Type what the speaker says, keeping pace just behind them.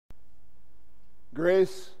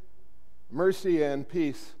Grace, mercy, and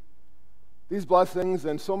peace. These blessings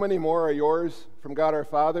and so many more are yours from God our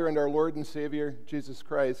Father and our Lord and Savior, Jesus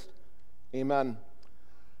Christ. Amen.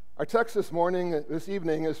 Our text this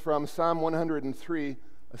evening, is from Psalm 103,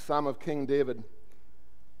 a psalm of King David.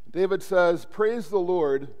 David says, "Praise the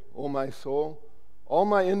Lord, O my soul. All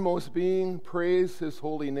my inmost being, praise his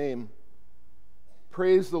holy name.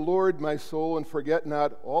 Praise the Lord, my soul, and forget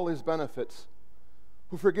not all his benefits,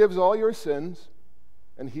 who forgives all your sins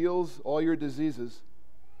and heals all your diseases,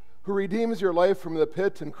 who redeems your life from the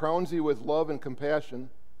pit and crowns you with love and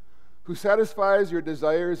compassion, who satisfies your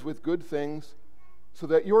desires with good things, so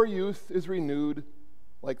that your youth is renewed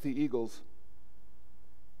like the eagles."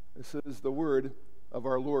 This is the word of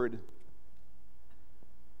our Lord.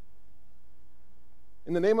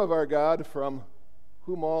 In the name of our God, from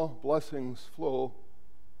whom all blessings flow,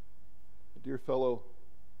 dear fellow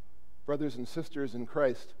brothers and sisters in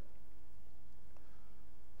Christ,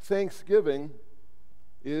 Thanksgiving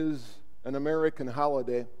is an American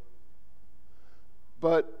holiday,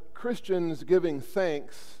 but Christians giving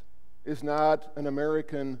thanks is not an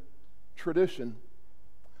American tradition.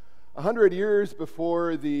 100 years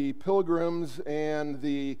before the Pilgrims and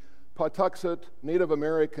the Patuxet Native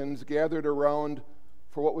Americans gathered around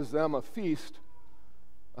for what was then a feast,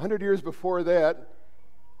 100 years before that,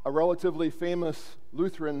 a relatively famous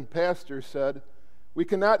Lutheran pastor said, "We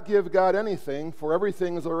cannot give God anything, for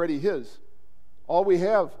everything is already His. All we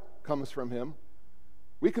have comes from Him.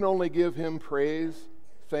 We can only give Him praise,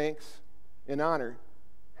 thanks, and honor."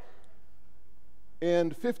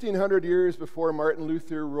 And 1,500 years before Martin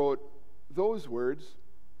Luther wrote those words,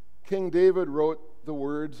 King David wrote the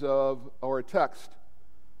words of our text.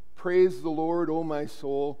 "Praise the Lord, O my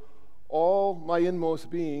soul. All my inmost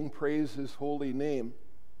being, praise His holy name."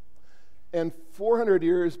 And 400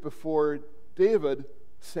 years before David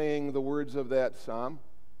sang the words of that psalm,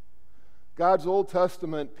 God's Old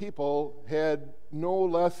Testament people had no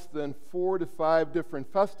less than 4 to 5 different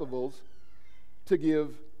festivals to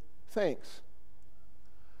give thanks.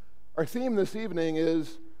 Our theme this evening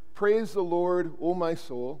is "Praise the Lord, O my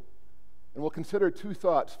soul," and we'll consider 2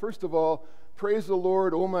 thoughts. First of all, praise the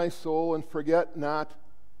Lord, O my soul, and forget not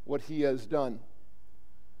what He has done.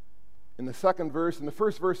 In the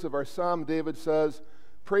first verse of our psalm, David says,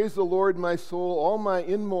 "Praise the Lord, my soul, all my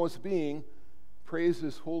inmost being, praise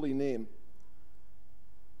His holy name."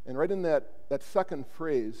 And right in that second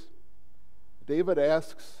phrase, David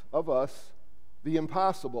asks of us the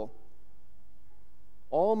impossible.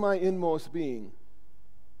 All my inmost being,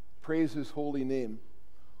 praise His holy name.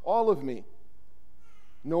 All of me.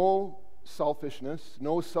 No selfishness,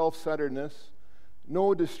 no self-centeredness,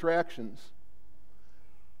 no distractions.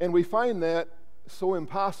 And we find that so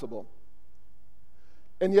impossible.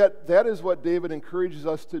 And yet, that is what David encourages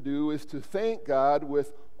us to do, is to thank God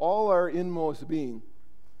with all our inmost being.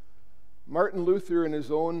 Martin Luther, in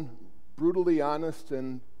his own brutally honest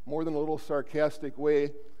and more than a little sarcastic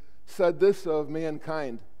way, said this of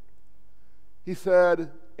mankind. He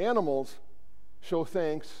said, "Animals show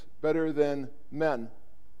thanks better than men,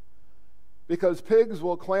 because pigs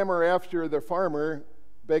will clamor after their farmer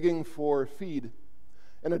begging for feed,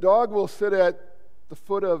 and a dog will sit at the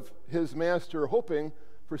foot of his master hoping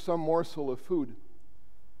for some morsel of food.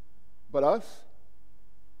 But us,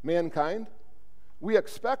 mankind, we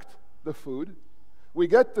expect the food. We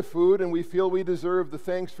get the food and we feel we deserve the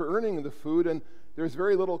thanks for earning the food, and there's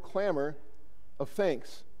very little clamor of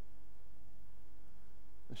thanks."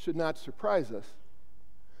 It should not surprise us,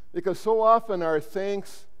 because so often our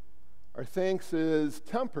thanks is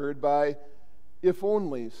tempered by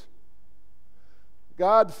if-onlys.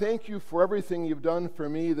 "God, thank you for everything you've done for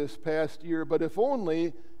me this past year, but if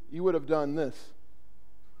only you would have done this.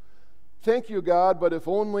 Thank you, God, but if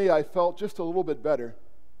only I felt just a little bit better.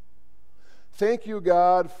 Thank you,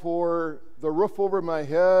 God, for the roof over my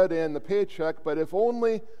head and the paycheck, but if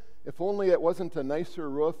only it wasn't a nicer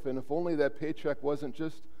roof, and if only that paycheck wasn't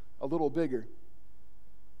just a little bigger."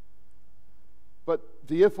 But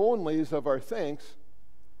the if-onlys of our thanks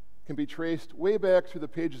can be traced way back through the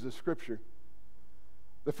pages of Scripture.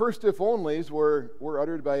 The first if-onlys were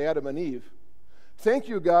uttered by Adam and Eve. "Thank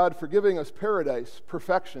you, God, for giving us paradise,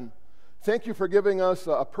 perfection. Thank you for giving us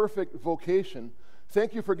a perfect vocation.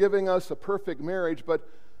 Thank you for giving us a perfect marriage, but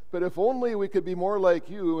if only we could be more like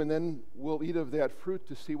you, and then we'll eat of that fruit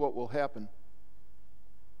to see what will happen."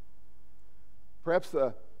 Perhaps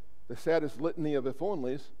the saddest litany of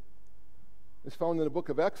if-onlys is found in the book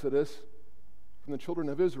of Exodus from the children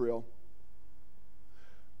of Israel,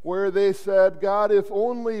 where they said, "God, if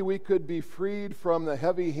only we could be freed from the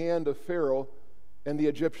heavy hand of Pharaoh and the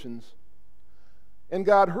Egyptians." And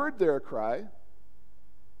God heard their cry,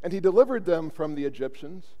 and he delivered them from the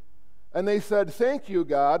Egyptians. And they said, "Thank you,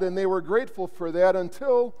 God," and they were grateful for that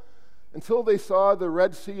until they saw the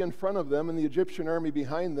Red Sea in front of them and the Egyptian army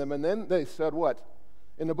behind them. And then they said what?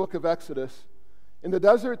 In the book of Exodus, "In the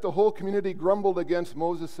desert the whole community grumbled against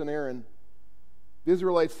Moses and Aaron. The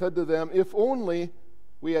Israelites said to them, 'If only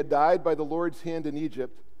we had died by the Lord's hand in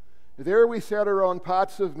Egypt. There we sat around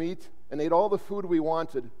pots of meat and ate all the food we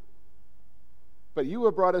wanted. But you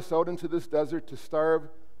have brought us out into this desert to starve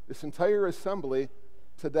this entire assembly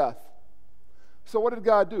to death.'" So what did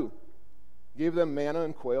God do? Gave them manna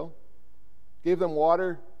and quail, gave them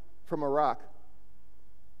water from a rock.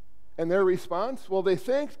 And their response? Well, they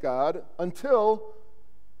thanked God until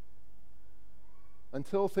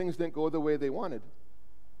things didn't go the way they wanted.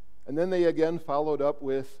 And then they again followed up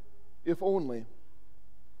with, "If only."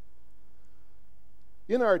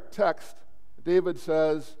 In our text, David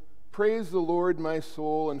says, "Praise the Lord, my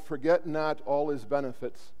soul, and forget not all his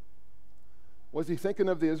benefits." Was he thinking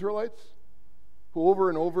of the Israelites, who over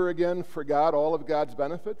and over again forgot all of God's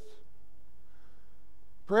benefits?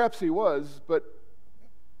 Perhaps he was, but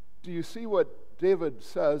do you see what David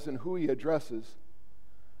says and who he addresses?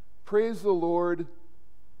 "Praise the Lord,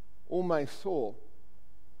 O my soul."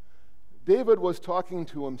 David was talking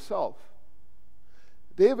to himself.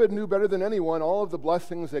 David knew better than anyone all of the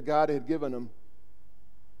blessings that God had given him.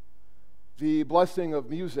 The blessing of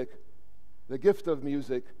music, the gift of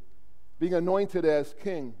music, being anointed as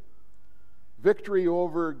king, victory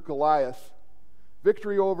over Goliath,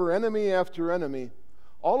 victory over enemy after enemy,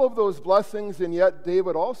 all of those blessings, and yet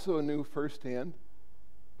David also knew firsthand,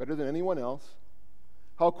 better than anyone else,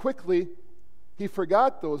 how quickly he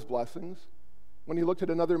forgot those blessings when he looked at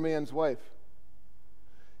another man's wife.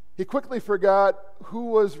 He quickly forgot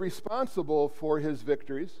who was responsible for his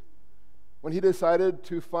victories when he decided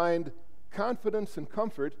to find confidence and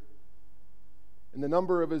comfort in the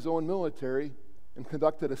number of his own military and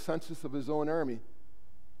conducted a census of his own army.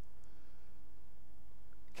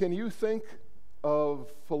 Can you think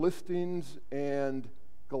of Philistines and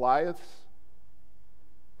Goliaths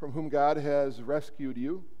from whom God has rescued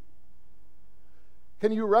you?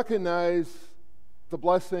 Can you recognize the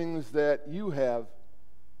blessings that you have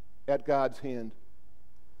at God's hand?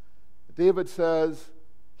 David says,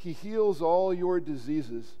 "He heals all your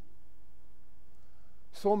diseases."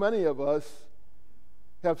 So many of us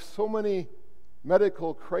have so many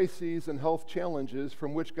medical crises and health challenges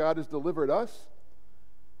from which God has delivered us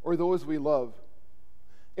or those we love.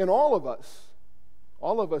 And all of us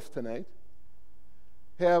tonight,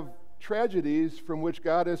 have tragedies from which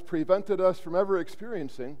God has prevented us from ever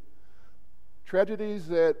experiencing, tragedies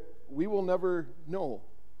that we will never know.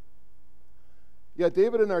 Yet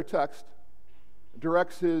David in our text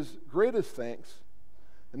directs his greatest thanks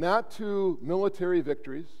not to military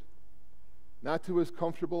victories, not to his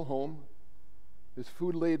comfortable home, his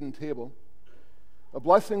food-laden table, the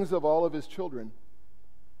blessings of all of his children.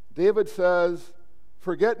 David says,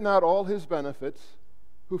 "Forget not all his benefits,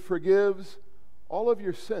 who forgives all of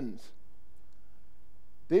your sins."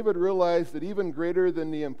 David realized that even greater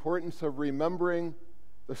than the importance of remembering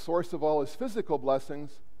the source of all his physical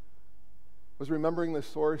blessings was remembering the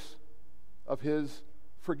source of his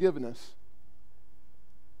forgiveness.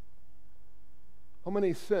 How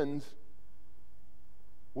many sins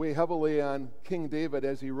weigh heavily on King David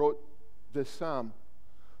as he wrote this psalm?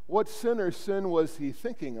 What sin or sin was he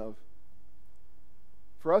thinking of?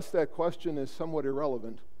 For us, that question is somewhat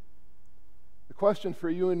irrelevant. The question for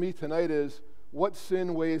you and me tonight is, what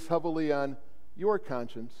sin weighs heavily on your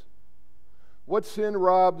conscience? What sin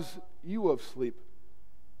robs you of sleep?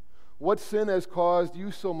 What sin has caused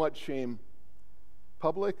you so much shame,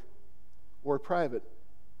 public or private?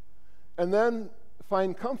 And then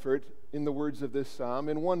find comfort in the words of this psalm,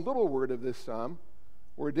 in one little word of this psalm,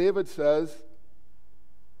 where David says,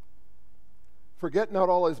 "Forget not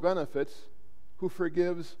all his benefits, who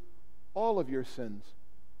forgives all of your sins."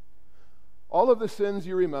 All of the sins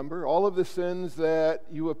you remember, all of the sins that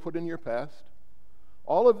you have put in your past,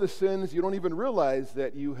 all of the sins you don't even realize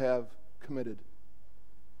that you have committed.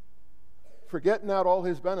 Forget not all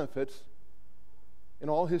his benefits and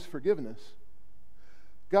all his forgiveness.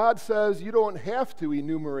 God says you don't have to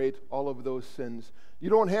enumerate all of those sins. You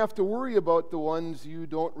don't have to worry about the ones you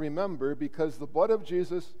don't remember, because the blood of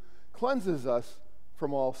Jesus cleanses us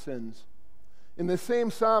from all sins. In the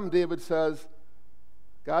same psalm, David says,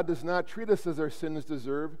 God does not treat us as our sins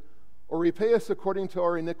deserve, or repay us according to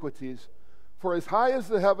our iniquities. For as high as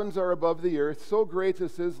the heavens are above the earth, so great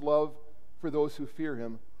is his love for those who fear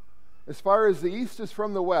him. As far as the east is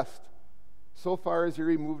from the west, so far as he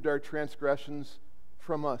removed our transgressions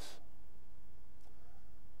from us.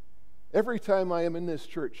 Every time I am in this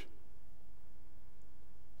church,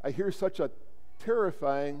 I hear such a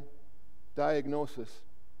terrifying diagnosis.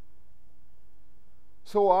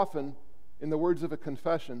 So often, in the words of a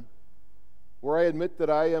confession, where I admit that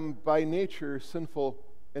I am by nature sinful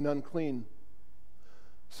and unclean.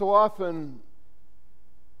 So often,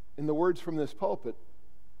 in the words from this pulpit,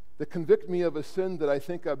 that convict me of a sin that I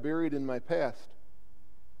think I buried in my past.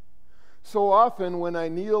 So often, when I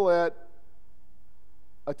kneel at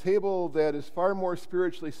a table that is far more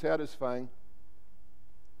spiritually satisfying,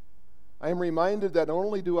 I am reminded that not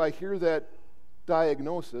only do I hear that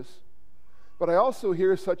diagnosis, but I also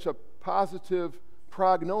hear such a positive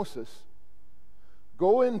prognosis.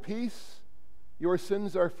 Go in peace, your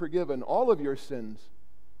sins are forgiven, all of your sins.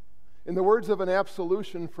 In the words of an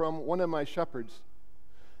absolution from one of my shepherds,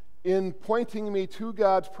 in pointing me to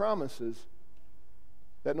God's promises,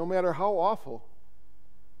 that no matter how awful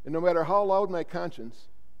and no matter how loud my conscience,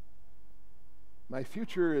 my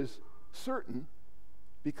future is certain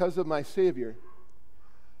because of my Savior.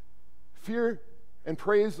 Fear and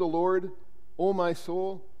praise the Lord, O my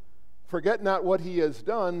soul. Forget not what he has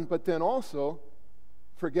done, but then also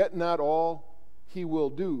forget not all he will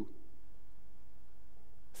do.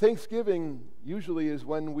 Thanksgiving usually is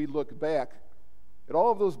when we look back at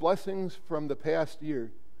all of those blessings from the past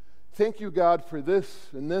year. Thank you, God, for this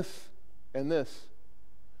and this and this.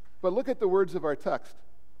 But look at the words of our text.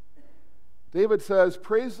 David says,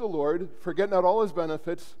 praise the Lord, forget not all his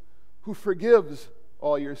benefits, who forgives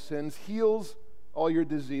all your sins, heals all your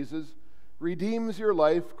diseases, redeems your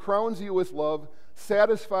life, crowns you with love,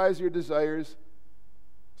 satisfies your desires,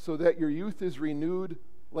 so that your youth is renewed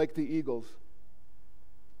like the eagles.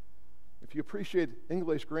 If you appreciate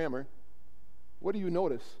English grammar, what do you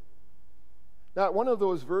notice? Not one of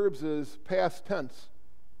those verbs is past tense,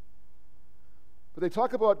 but they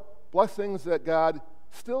talk about blessings that God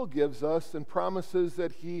still gives us and promises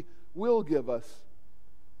that he will give us.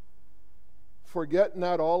 Forget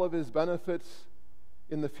not all of his benefits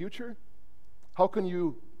in the future. How can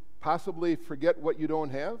you possibly forget what you don't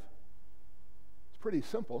have? It's pretty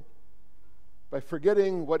simple. By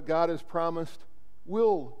forgetting what God has promised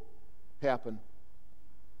will happen.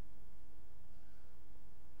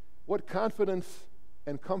 What confidence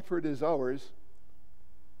and comfort is ours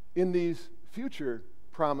in these future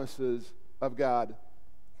promises of God?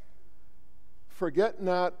 Forget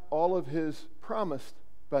not all of his promised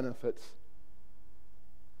benefits.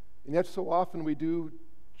 And yet so often we do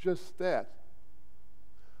just that.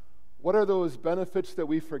 What are those benefits that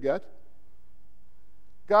we forget?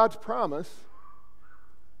 God's promise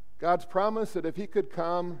that if he could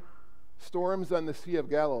calm storms on the Sea of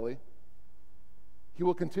Galilee, he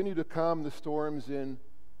will continue to calm the storms in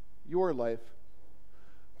your life.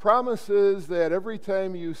 Promises that every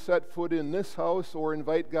time you set foot in this house or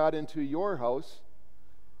invite God into your house,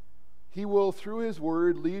 he will, through his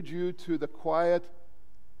word, lead you to the quiet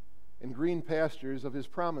and green pastures of his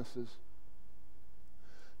promises.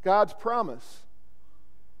 God's promise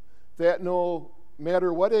that no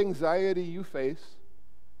matter what anxiety you face,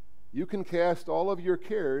 you can cast all of your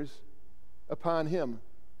cares upon him.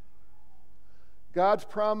 God's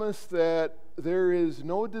promise that there is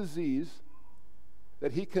no disease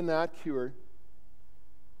that he cannot cure,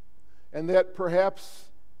 and that perhaps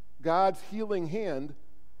God's healing hand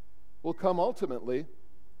will come ultimately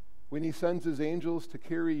when he sends his angels to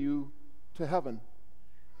carry you to heaven.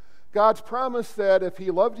 God's promise that if he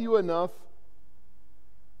loved you enough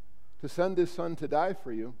to send his son to die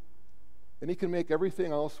for you, then he can make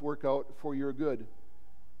everything else work out for your good.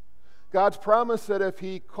 God's promise that if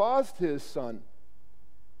he caused his son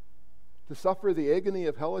to suffer the agony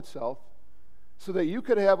of hell itself, so that you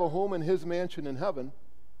could have a home in his mansion in heaven,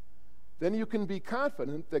 then you can be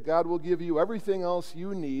confident that God will give you everything else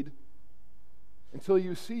you need until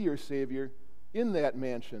you see your Savior in that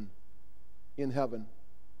mansion in heaven.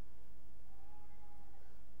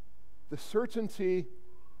 The certainty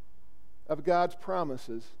of God's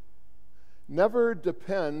promises never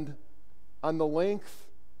depend on the length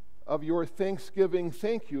of your Thanksgiving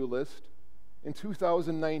thank you list in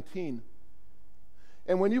 2019.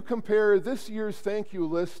 And when you compare this year's thank you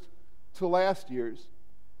list to last year's,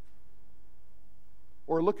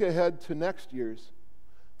 or look ahead to next year's,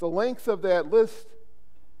 the length of that list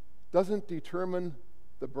doesn't determine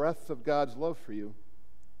the breadth of God's love for you.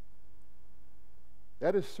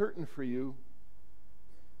 That is certain for you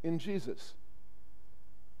in Jesus.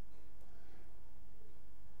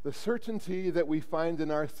 The certainty that we find in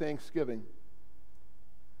our thanksgiving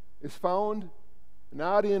is found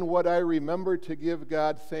not in what I remember to give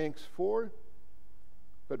God thanks for,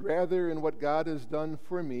 but rather in what God has done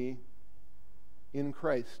for me in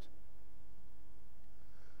Christ.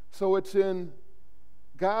 So it's in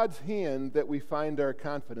God's hand that we find our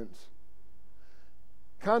confidence.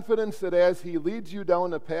 Confidence that as He leads you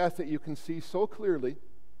down a path that you can see so clearly,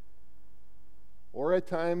 or at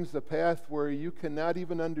times a path where you cannot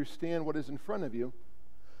even understand what is in front of you,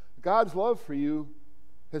 God's love for you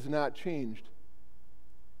has not changed.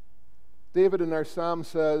 David in our psalm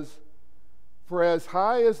says, "For as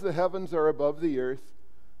high as the heavens are above the earth,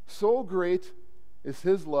 so great is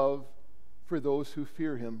His love for those who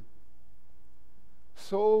fear Him."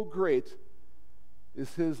 So great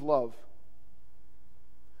is His love.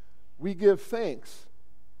 We give thanks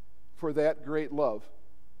for that great love.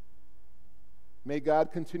 May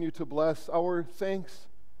God continue to bless our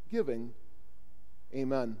thanksgiving.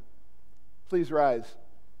 Amen. Please rise.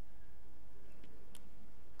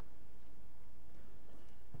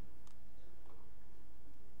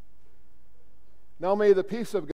 Now may the peace of God